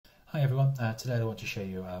Hi everyone, today I want to show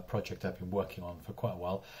you a project I've been working on for quite a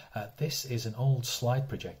while. This is an old slide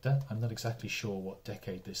projector. I'm not exactly sure what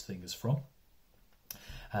decade this thing is from,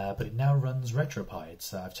 but it now runs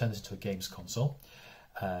RetroPie. I've turned this into a games console.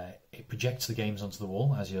 It projects the games onto the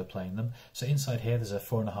wall as you're playing them. So inside here there's a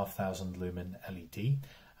 4,500 lumen LED.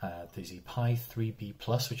 There's a Pi 3B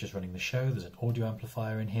Plus which is running the show. There's an audio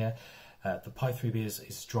amplifier in here. The Pi 3B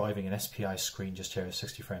is driving an SPI screen just here at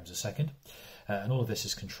 60 frames a second. And all of this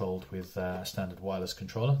is controlled with a standard wireless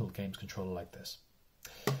controller, a little games controller like this.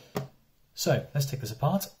 So let's take this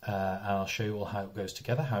apart and I'll show you all how it goes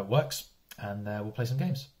together, how it works, and we'll play some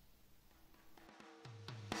games.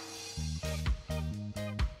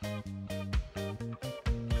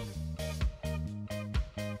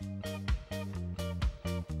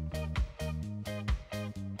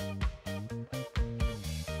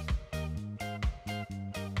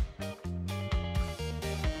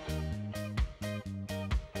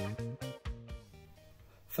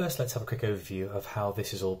 First, let's have a quick overview of how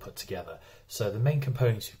this is all put together. So the main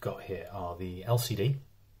components we've got here are the LCD,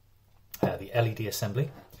 the LED assembly.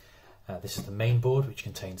 This is the main board, which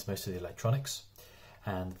contains most of the electronics.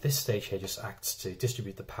 And this stage here just acts to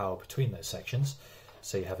distribute the power between those sections.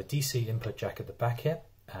 So you have a DC input jack at the back here.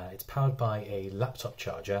 It's powered by a laptop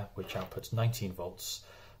charger, which outputs 19 volts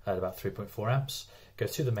at about 3.4 amps.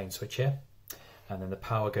 Goes through the main switch here. And then the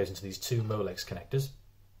power goes into these two Molex connectors.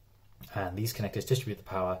 And these connectors distribute the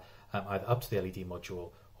power either up to the LED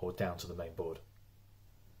module or down to the main board.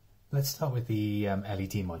 Let's start with the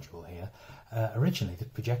LED module here. Originally the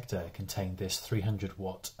projector contained this 300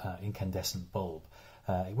 watt incandescent bulb.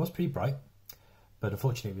 It was pretty bright, but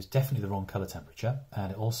unfortunately it was definitely the wrong colour temperature,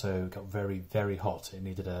 and it also got very, very hot. It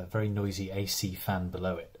needed a very noisy AC fan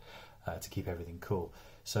below it to keep everything cool.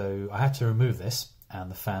 So I had to remove this and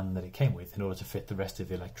the fan that it came with in order to fit the rest of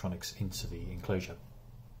the electronics into the enclosure.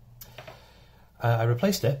 I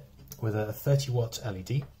replaced it with a 30 watt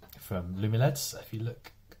LED from Lumileds. If you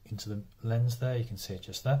look into the lens there, you can see it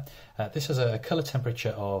just there. This has a colour temperature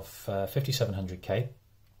of 5700K.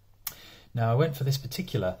 Now I went for this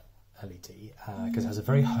particular LED because it has a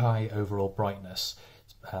very high overall brightness,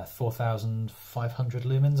 4,500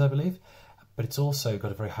 lumens I believe, but it's also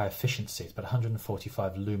got a very high efficiency. It's about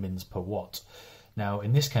 145 lumens per watt. Now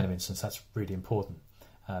in this kind of instance that's really important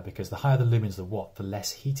because the higher the lumens of the watt, the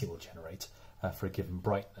less heat it will generate for a given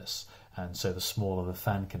brightness, and so the smaller the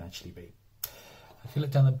fan can actually be. If you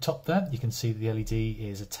look down the top there, you can see the LED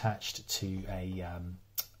is attached to a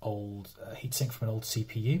old heatsink from an old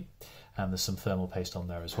CPU, and there's some thermal paste on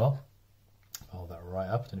there as well. I'll hold that right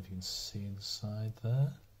up. I don't know if you can see inside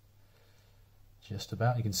there. Just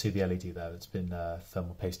about. You can see the LED there that's been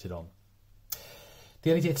thermal pasted on.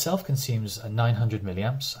 The LED itself consumes 900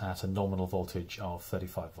 milliamps at a nominal voltage of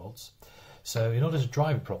 35 volts. So in order to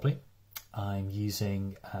drive it properly, I'm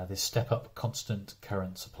using this step-up constant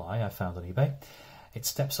current supply I found on eBay. It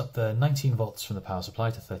steps up the 19 volts from the power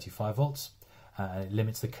supply to 35 volts and it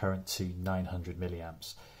limits the current to 900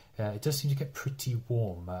 milliamps. It does seem to get pretty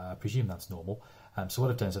warm. I presume that's normal. So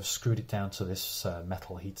what I've done is I've screwed it down to this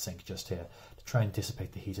metal heatsink just here to try and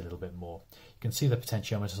dissipate the heat a little bit more. You can see the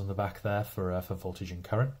potentiometers on the back there for voltage and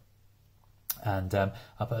current. And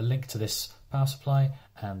I'll put a link to this power supply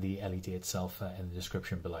and the LED itself in the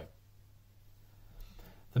description below.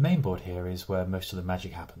 The main board here is where most of the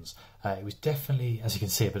magic happens. It was definitely, as you can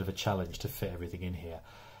see, a bit of a challenge to fit everything in here.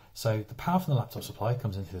 So the power from the laptop supply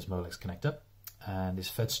comes into this Molex connector and is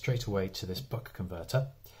fed straight away to this buck converter.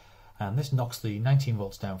 And this knocks the 19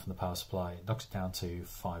 volts down from the power supply, knocks it down to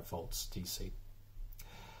 5 volts DC.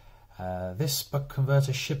 This buck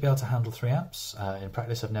converter should be able to handle 3 amps. In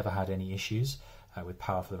practice I've never had any issues with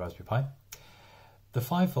power for the Raspberry Pi. The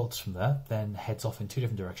 5 volts from there then heads off in 2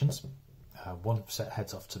 different directions. One set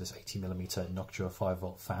heads off to this 80mm Noctua 5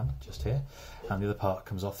 volt fan just here, and the other part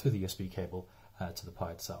comes off through the USB cable to the Pi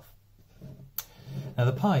itself. Now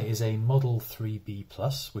the Pi is a Model 3B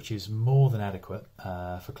Plus, which is more than adequate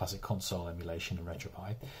for classic console emulation and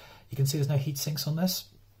RetroPie. You can see there's no heat sinks on this,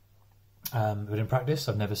 but in practice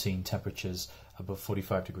I've never seen temperatures above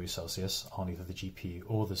 45 degrees Celsius on either the GPU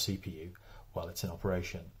or the CPU while it's in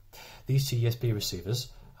operation. These two USB receivers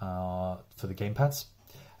are for the gamepads.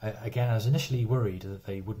 Again, I was initially worried that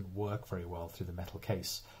they wouldn't work very well through the metal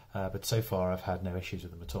case, but so far I've had no issues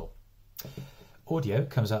with them at all. Audio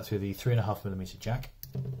comes out through the 3.5mm jack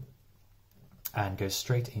and goes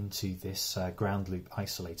straight into this ground loop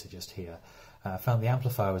isolator just here. I found the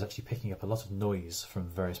amplifier was actually picking up a lot of noise from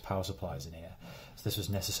various power supplies in here, so this was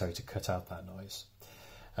necessary to cut out that noise.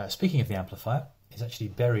 Speaking of the amplifier, it's actually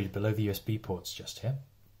buried below the USB ports just here.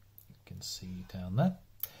 You can see down there.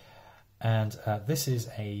 And this is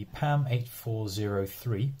a PAM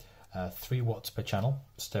 8403, 3 watts per channel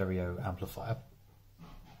stereo amplifier.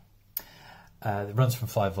 It runs from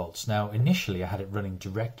 5 volts. Now, initially I had it running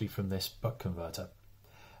directly from this buck converter,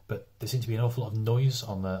 but there seemed to be an awful lot of noise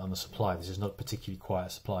on the supply. This is not a particularly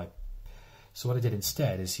quiet supply. So what I did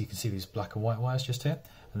instead is, you can see these black and white wires just here,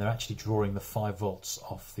 and they're actually drawing the 5 volts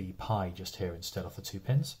off the Pi just here instead of the 2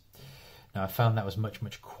 pins. Now, I found that was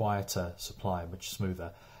much quieter supply, much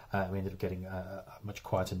smoother. We ended up getting a much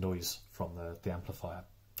quieter noise from the amplifier.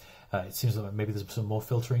 It seems like maybe there's some more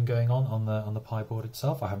filtering going on the Pi board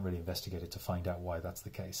itself. I haven't really investigated to find out why that's the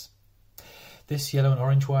case. This yellow and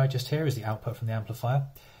orange wire just here is the output from the amplifier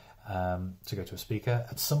to go to a speaker.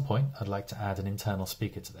 At some point, I'd like to add an internal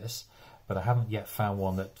speaker to this, but I haven't yet found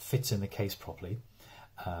one that fits in the case properly.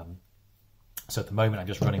 So at the moment, I'm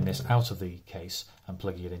just running this out of the case and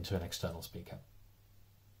plugging it into an external speaker.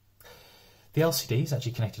 The LCD is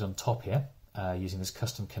actually connected on top here using this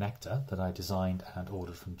custom connector that I designed and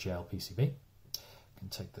ordered from JLPCB. I can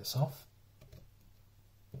take this off.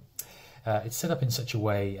 It's set up in such a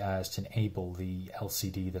way as to enable the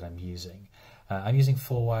LCD that I'm using. I'm using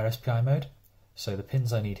 4-wire SPI mode, so the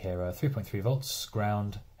pins I need here are 3.3 volts,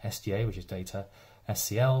 ground, SDA, which is data,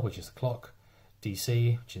 SCL, which is the clock,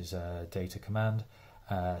 DC, which is data command,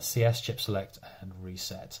 CS, chip select, and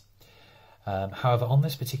reset. However, on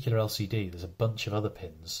this particular LCD, there's a bunch of other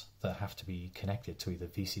pins that have to be connected to either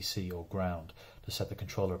VCC or ground to set the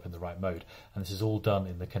controller up in the right mode, and this is all done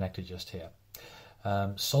in the connector just here.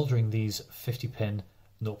 Soldering these 50-pin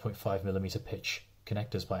 0.5mm pitch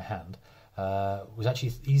connectors by hand was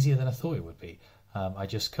actually easier than I thought it would be. I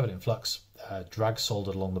just covered it in flux, drag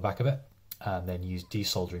soldered along the back of it, and then used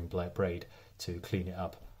desoldering braid to clean it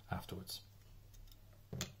up afterwards.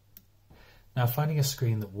 Now, finding a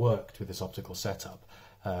screen that worked with this optical setup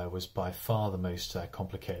was by far the most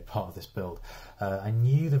complicated part of this build. I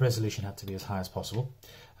knew the resolution had to be as high as possible,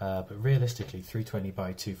 but realistically 320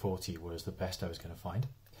 by 240 was the best I was going to find.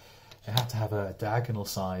 It had to have a diagonal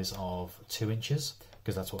size of 2 inches,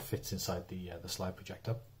 because that's what fits inside the slide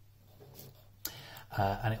projector.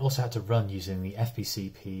 And it also had to run using the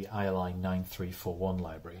FPCP ILI 9341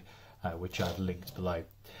 library, which I've linked below.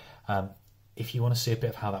 If you want to see a bit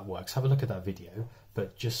of how that works, have a look at that video,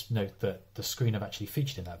 but just note that the screen I've actually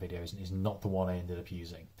featured in that video is not the one I ended up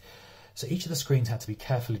using. So each of the screens had to be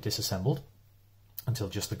carefully disassembled until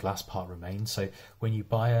just the glass part remained. So when you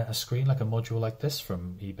buy a screen, like a module like this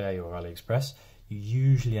from eBay or AliExpress, you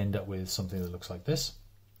usually end up with something that looks like this.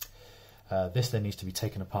 This then needs to be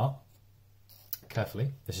taken apart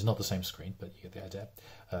carefully. This is not the same screen, but you get the idea,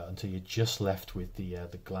 until you're just left with the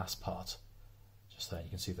glass part. Just there, you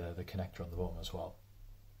can see the connector on the bottom as well.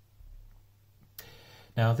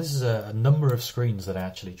 Now, this is a number of screens that I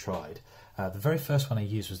actually tried. The very first one I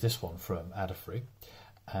used was this one from Adafruit,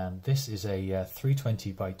 and this is a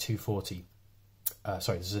 320 by 240.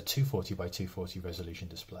 Sorry, this is a 240 by 240 resolution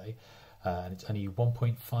display, and it's only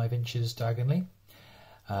 1.5 inches diagonally.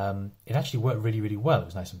 It actually worked really well. It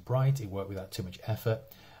was nice and bright. It worked without too much effort.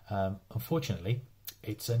 Unfortunately,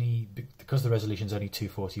 it's only because the resolution is only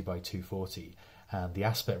 240 by 240, and the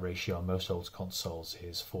aspect ratio on most old consoles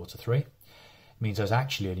is 4:3. It means I was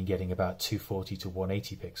actually only getting about 240 to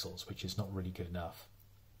 180 pixels, which is not really good enough.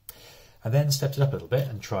 I then stepped it up a little bit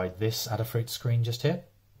and tried this Adafruit screen just here.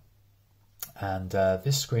 And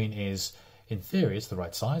this screen is, in theory, it's the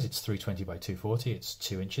right size. It's 320 by 240. It's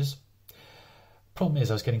 2 inches. Problem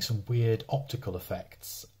is, I was getting some weird optical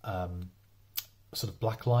effects, sort of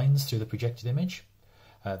black lines through the projected image.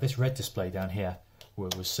 This red display down here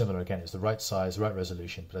was similar. Again, it's the right size, right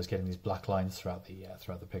resolution, but I was getting these black lines throughout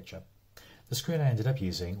the picture. The screen I ended up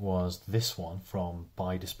using was this one from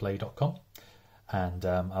buydisplay.com, and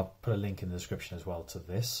I'll put a link in the description as well to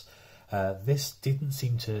this. This didn't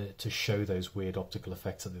seem to show those weird optical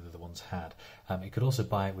effects that the other ones had. It could also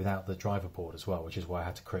buy it without the driver board as well, which is why I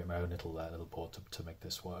had to create my own little board to make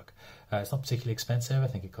this work. It's not particularly expensive. I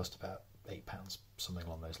think it cost about £8, something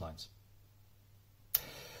along those lines.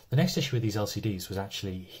 The next issue with these LCDs was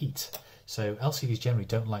actually heat. So LCDs generally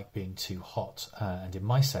don't like being too hot, and in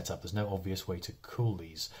my setup there's no obvious way to cool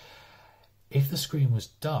these. If the screen was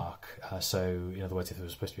dark, so in other words if it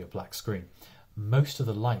was supposed to be a black screen, most of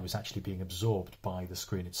the light was actually being absorbed by the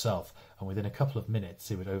screen itself, and within a couple of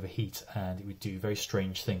minutes it would overheat and it would do very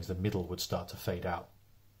strange things. The middle would start to fade out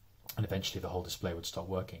and eventually the whole display would stop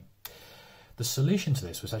working. The solution to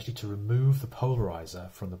this was actually to remove the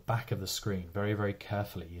polarizer from the back of the screen very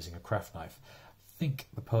carefully using a craft knife. I think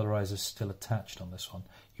the polarizer is still attached on this one.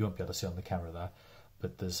 You won't be able to see on the camera there,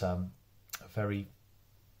 but there's a very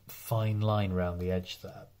fine line around the edge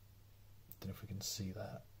there. I don't know if we can see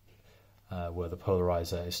that. where the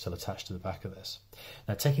polarizer is still attached to the back of this.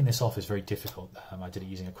 Now taking this off is very difficult. I did it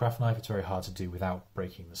using a craft knife. It's very hard to do without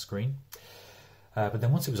breaking the screen. But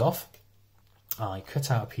then once it was off, I cut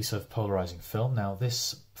out a piece of polarizing film. Now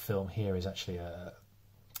this film here is actually a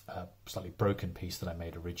slightly broken piece that I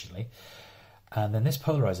made originally. And then this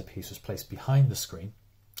polarizer piece was placed behind the screen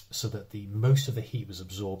so that most of the heat was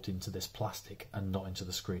absorbed into this plastic and not into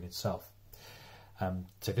the screen itself.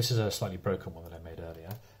 So this is a slightly broken one that I made earlier,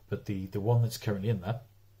 but the one that's currently in there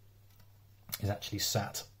is actually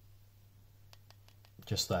sat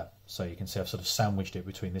just there. So you can see I've sort of sandwiched it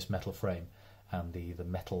between this metal frame and the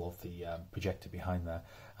metal of the projector behind there.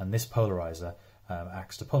 And this polarizer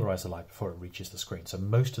acts to polarize the light before it reaches the screen. So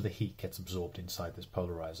most of the heat gets absorbed inside this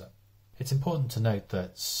polarizer. It's important to note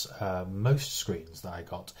that most screens that I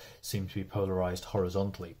got seem to be polarized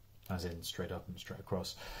horizontally, as in straight up and straight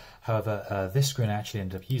across. However, this screen I actually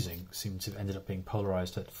ended up using ended up being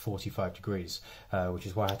polarized at 45 degrees, which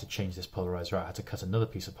is why I had to change this polarizer out. I had to cut another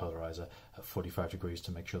piece of polarizer at 45 degrees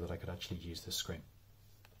to make sure that I could actually use this screen.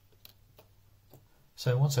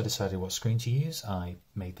 So once I decided what screen to use, I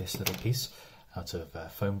made this little piece out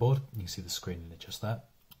of foam board. You can see the screen in it just there.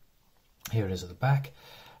 Here it is at the back,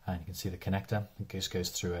 and you can see the connector. It goes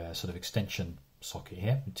through a sort of extension socket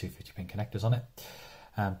here with two 50-pin connectors on it.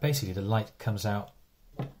 And basically the light comes out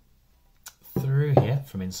through here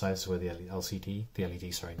from inside, so where the LED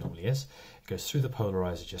normally is. It goes through the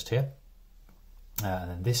polarizer just here, and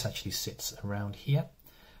then this actually sits around here,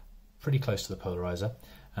 pretty close to the polarizer,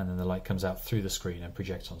 and then the light comes out through the screen and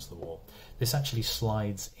projects onto the wall. This actually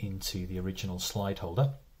slides into the original slide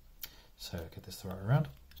holder. So get this the right way around,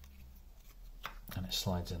 and it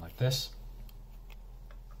slides in like this.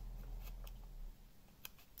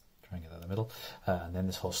 Try and get that in the middle, and then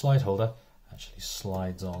this whole slide holder actually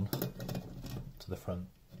slides on to the front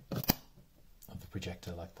of the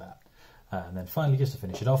projector like that. And then finally, just to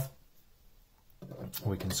finish it off,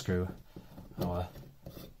 we can screw our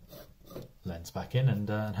lens back in, and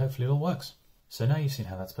hopefully it all works. So now you've seen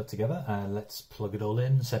how that's put together, let's plug it all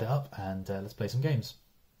in, set it up, and let's play some games.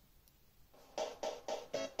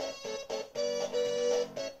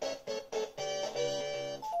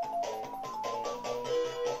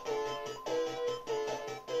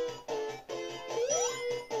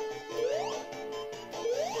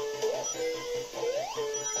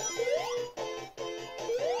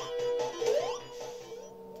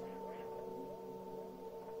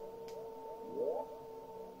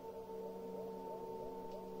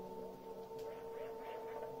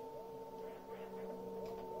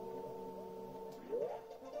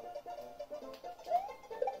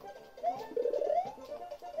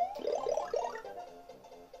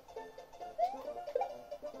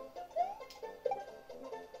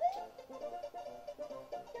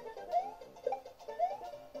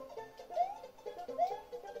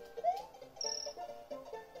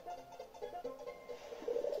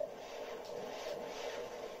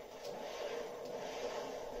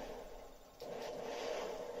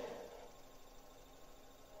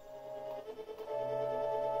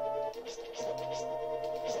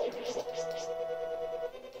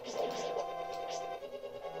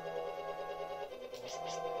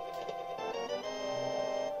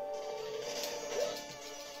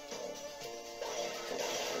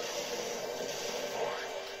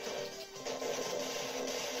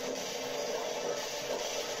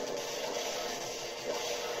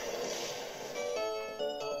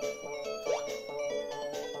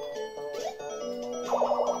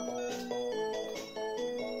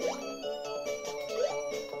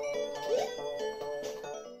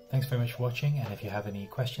 Thanks very much for watching, and if you have any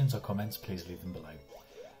questions or comments, please leave them below.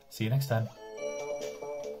 See you next time.